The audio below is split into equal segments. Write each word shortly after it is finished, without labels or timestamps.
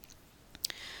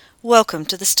Welcome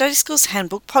to the Study Skills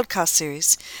Handbook podcast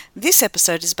series. This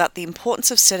episode is about the importance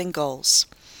of setting goals.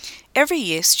 Every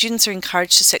year, students are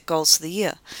encouraged to set goals for the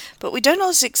year, but we don't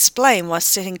always explain why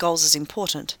setting goals is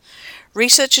important.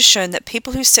 Research has shown that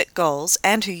people who set goals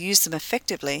and who use them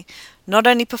effectively not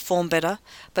only perform better,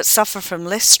 but suffer from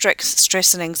less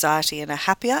stress and anxiety and are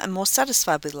happier and more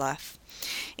satisfied with life.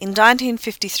 In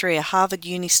 1953, a Harvard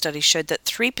Uni study showed that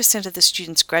 3% of the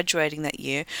students graduating that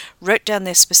year wrote down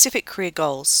their specific career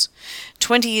goals.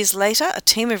 20 years later, a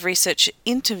team of researchers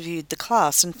interviewed the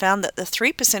class and found that the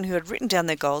 3% who had written down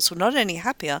their goals were not only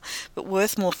happier, but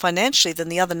worth more financially than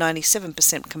the other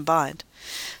 97% combined.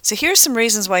 So here are some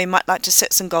reasons why you might like to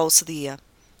set some goals for the year.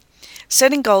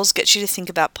 Setting goals gets you to think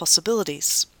about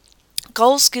possibilities.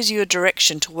 Goals gives you a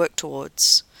direction to work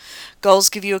towards. Goals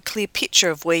give you a clear picture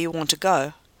of where you want to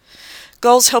go.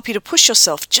 Goals help you to push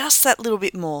yourself just that little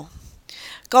bit more.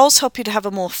 Goals help you to have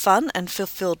a more fun and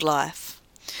fulfilled life.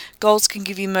 Goals can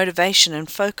give you motivation and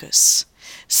focus.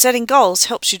 Setting goals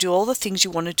helps you do all the things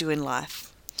you want to do in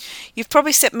life. You've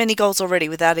probably set many goals already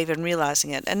without even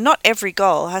realizing it, and not every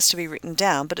goal has to be written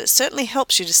down, but it certainly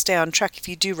helps you to stay on track if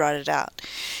you do write it out.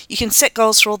 You can set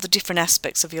goals for all the different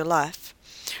aspects of your life.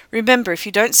 Remember, if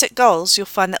you don't set goals, you'll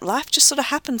find that life just sort of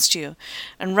happens to you.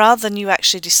 And rather than you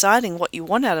actually deciding what you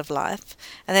want out of life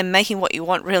and then making what you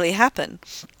want really happen.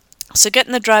 So get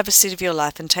in the driver's seat of your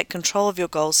life and take control of your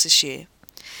goals this year.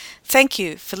 Thank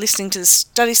you for listening to the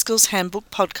Study Skills Handbook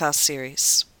podcast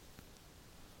series.